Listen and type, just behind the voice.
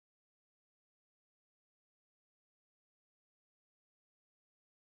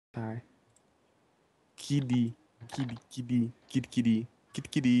Sorry. Kitty. Kitty. Kitty. Kitty. Kitty. Kitty.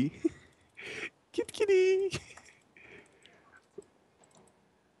 Kitty. Kitty. Kitty.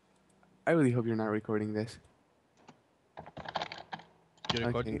 I really hope you're not recording this. You're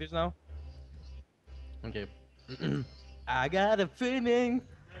recording Okay. this now? Okay. I got a feeling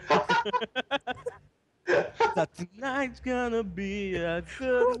that tonight's gonna be a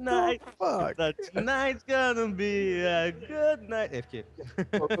good What the night. fuck? That tonight's gonna be a good night. FK.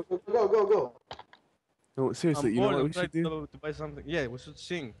 Go, go, go, go, go, go. No, I'm seriously, you know bored. what I'm we trying should do? to buy something. Yeah, we should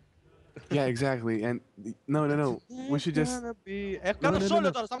sing. Yeah, exactly. And no. We Tonight's should just gonna be. no, Κάτω no, no, σόλιο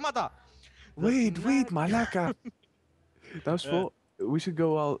no. τώρα, σταμάτα! That Wait, tonight. malaka. That's Yeah. full. We should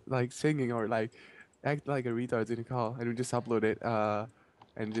go out like singing or like act like a retard in a call, and we just upload it.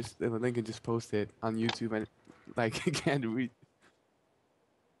 And just the link and just post it on YouTube and like can't read.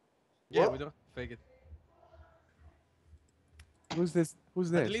 Yeah, What? we don't have to fake it. Who's this? Who's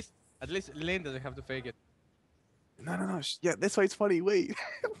At this? least, at least Lane doesn't have to fake it. No. Yeah, that's why it's funny. Wait,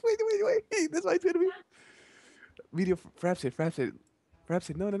 wait. That's why it's gonna be video. Fraps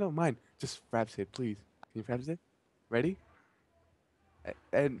it. No. Mine. Just fraps it, please. Can you fraps it? Ready?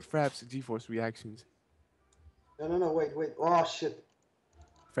 And fraps GeForce reactions. No, wait. Oh, shit.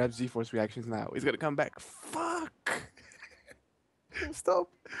 Fraps GeForce reactions now. He's gonna come back. Fuck! Stop!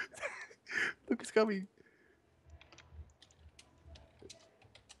 Look, it's coming.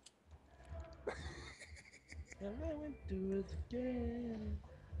 And then we do it again.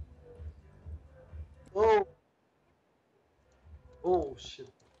 Oh. Oh, shit.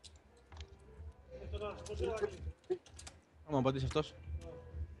 Άμα απαντήσει αυτός.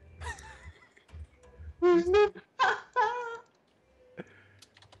 Who's not?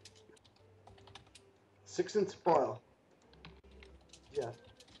 16th spoil. Yeah.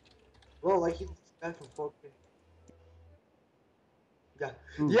 Well, I hit this guy for 4K. Yeah.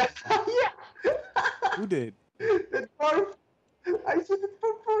 Who? Yeah, yeah! Who did? That barf! I hit it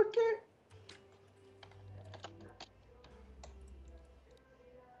for 4K!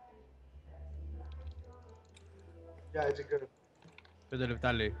 Yeah, it's a good. 5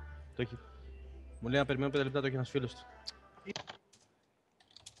 λεπτά λέει. Το έχει. Μου λέει να περιμένω 5 λεπτά, το έχει ένας φίλος του.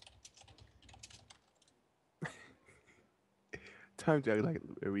 Time to act like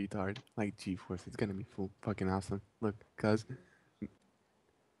a retard. Like GeForce. It's gonna be fucking awesome. Look, cuz.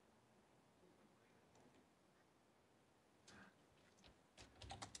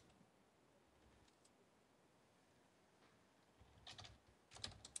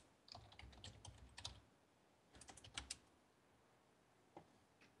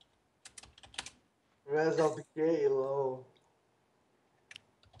 Res of the Halo.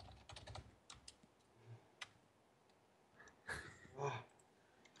 Ah.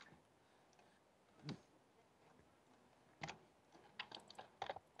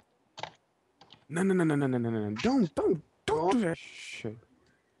 No. Don't No. do that shit.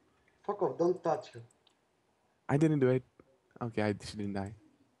 Fuck off, don't touch her. I didn't do it. Okay, she didn't die.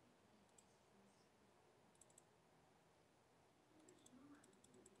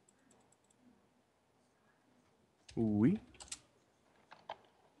 Oui.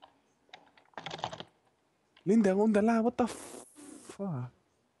 Linda, what the fuck?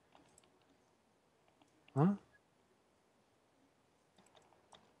 Huh?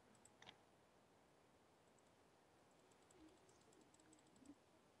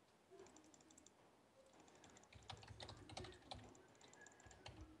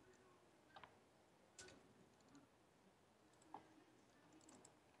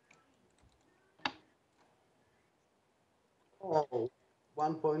 Oh,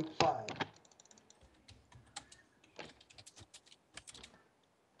 1.5.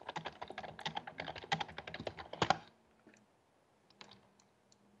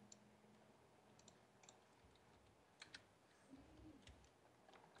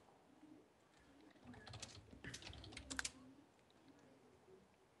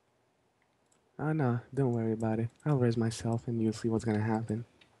 Oh no, don't worry about it. I'll raise myself and you'll see what's gonna happen.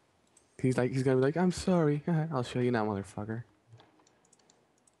 He's gonna be like, I'm sorry. I'll show you now, motherfucker.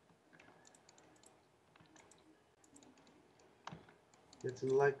 It's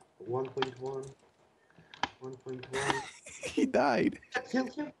like 1.1. 1.1. He died. Kill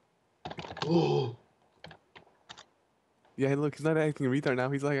him. Oh. Yeah, look, he's not acting retard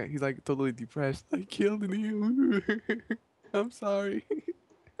now. He's like totally depressed. I killed you. I'm sorry.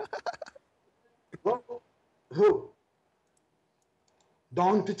 Oh. Who?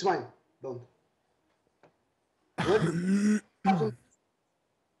 Don't, it's mine. Don't. What?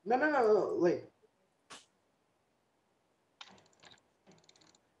 No, wait.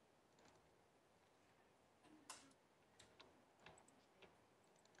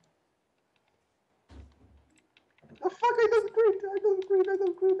 Fuck, I don't quit. I don't quit. I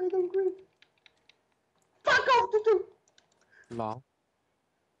don't quit. I don't quit. Fuck off, Tutu. Lol.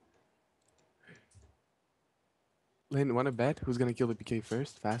 Lynn, wanna bet who's gonna kill the PK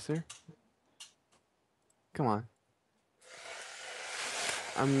first? Faster? Come on.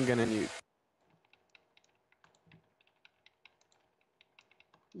 I'm gonna mute.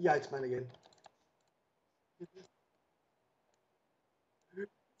 Yeah, it's mine again. Yeah.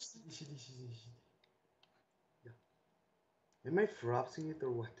 Am I frapsing it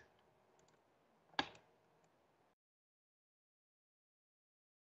or what?